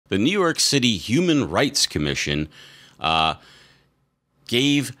The New York City Human Rights Commission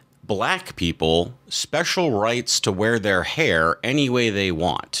gave black people special rights to wear their hair any way they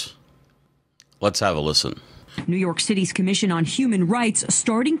want. Let's have a listen. New York City's Commission on Human Rights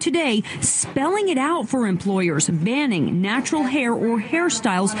starting today, spelling it out for employers, banning natural hair or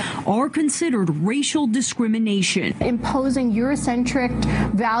hairstyles are considered racial discrimination. Imposing Eurocentric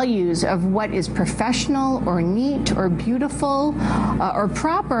values of what is professional or neat or beautiful or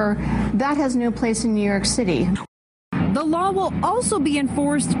proper, that has no place in New York City. The law will also be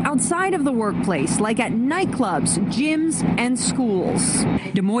enforced outside of the workplace, like at nightclubs, gyms, and schools.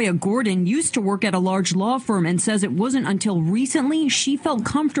 Demoya Gordon used to work at a large law firm and says it wasn't until recently she felt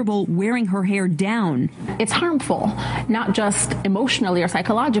comfortable wearing her hair down. It's harmful, not just emotionally or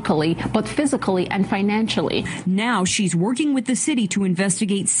psychologically, but physically and financially. Now she's working with the city to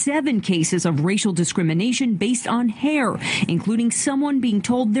investigate 7 cases of racial discrimination based on hair, including someone being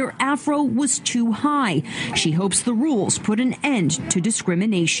told their afro was too high. She hopes the rules put an end to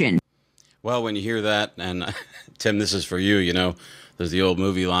discrimination. Well, when you hear that, and Tim, this is for you, you know, there's the old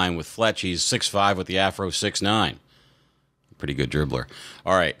movie line with Fletch. He's 6'5" with the afro 6'9". Pretty good dribbler.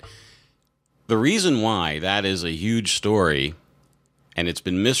 All right. The reason why that is a huge story, and it's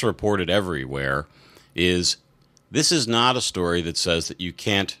been misreported everywhere, is this is not a story that says that you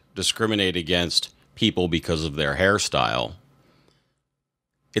can't discriminate against people because of their hairstyle.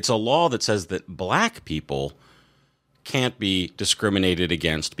 It's a law that says that black people can't be discriminated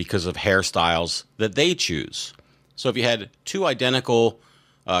against because of hairstyles that they choose. So if you had 2 identical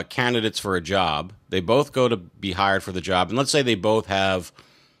candidates for a job, they both go to be hired for the job, and let's say they both have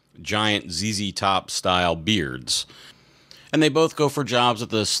giant ZZ Top style beards, and they both go for jobs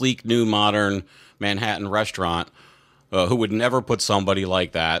at the sleek, new, modern Manhattan restaurant, who would never put somebody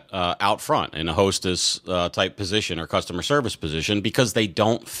like that out front in a hostess type position or customer service position because they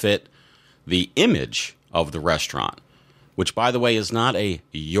don't fit the image of the restaurant. Which, by the way, is not a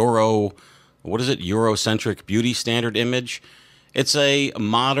Eurocentric beauty standard image. It's a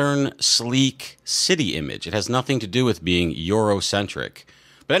modern, sleek city image. It has nothing to do with being Eurocentric.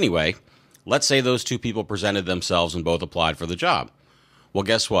 But anyway, let's say those 2 people presented themselves and both applied for the job. Well,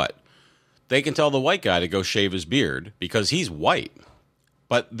 guess what? They can tell the white guy to go shave his beard because he's white.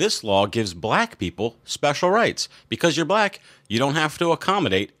 But this law gives black people special rights. Because you're black, you don't have to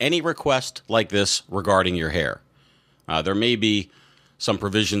accommodate any request like this regarding your hair. There may be some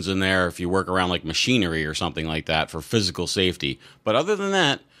provisions in there if you work around like machinery or something like that for physical safety. But other than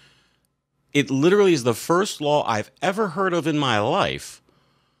that, it literally is the first law I've ever heard of in my life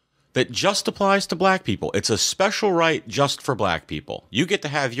that just applies to black people. It's a special right just for black people. You get to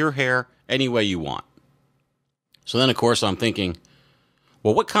have your hair any way you want. So then, of course, I'm thinking,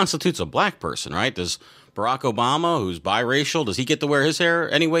 well, what constitutes a black person, right? Does Barack Obama, who's biracial, does he get to wear his hair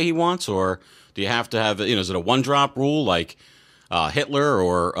any way he wants? Or do you have to have, is it a one-drop rule like Hitler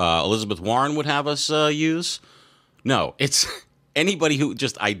or Elizabeth Warren would have us use? No, it's anybody who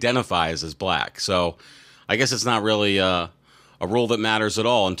just identifies as black. So I guess it's not really a rule that matters at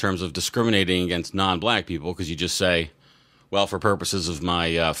all in terms of discriminating against non-black people because you just say, well, for purposes of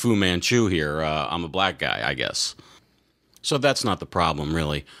my Fu Manchu here, I'm a black guy, I guess. So that's not the problem,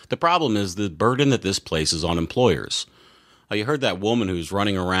 really. The problem is the burden that this places on employers. You heard that woman who's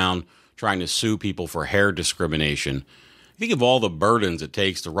running around trying to sue people for hair discrimination. Think of all the burdens it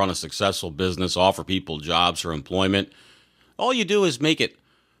takes to run a successful business, offer people jobs or employment. All you do is make it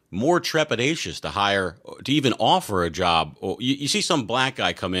more trepidatious to even offer a job. You see some black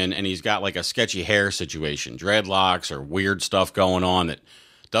guy come in and he's got like a sketchy hair situation, dreadlocks or weird stuff going on that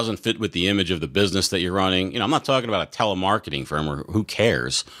doesn't fit with the image of the business that you're running. I'm not talking about a telemarketing firm or who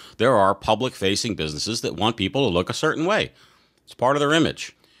cares. There are public-facing businesses that want people to look a certain way. It's part of their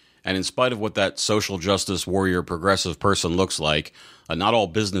image. And in spite of what that social justice warrior progressive person looks like, not all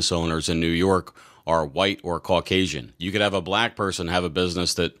business owners in New York are white or Caucasian. You could have a black person have a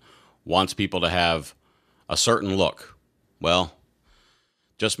business that wants people to have a certain look. Well,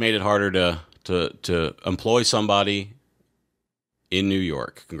 just made it harder to employ somebody in New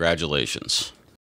York. Congratulations.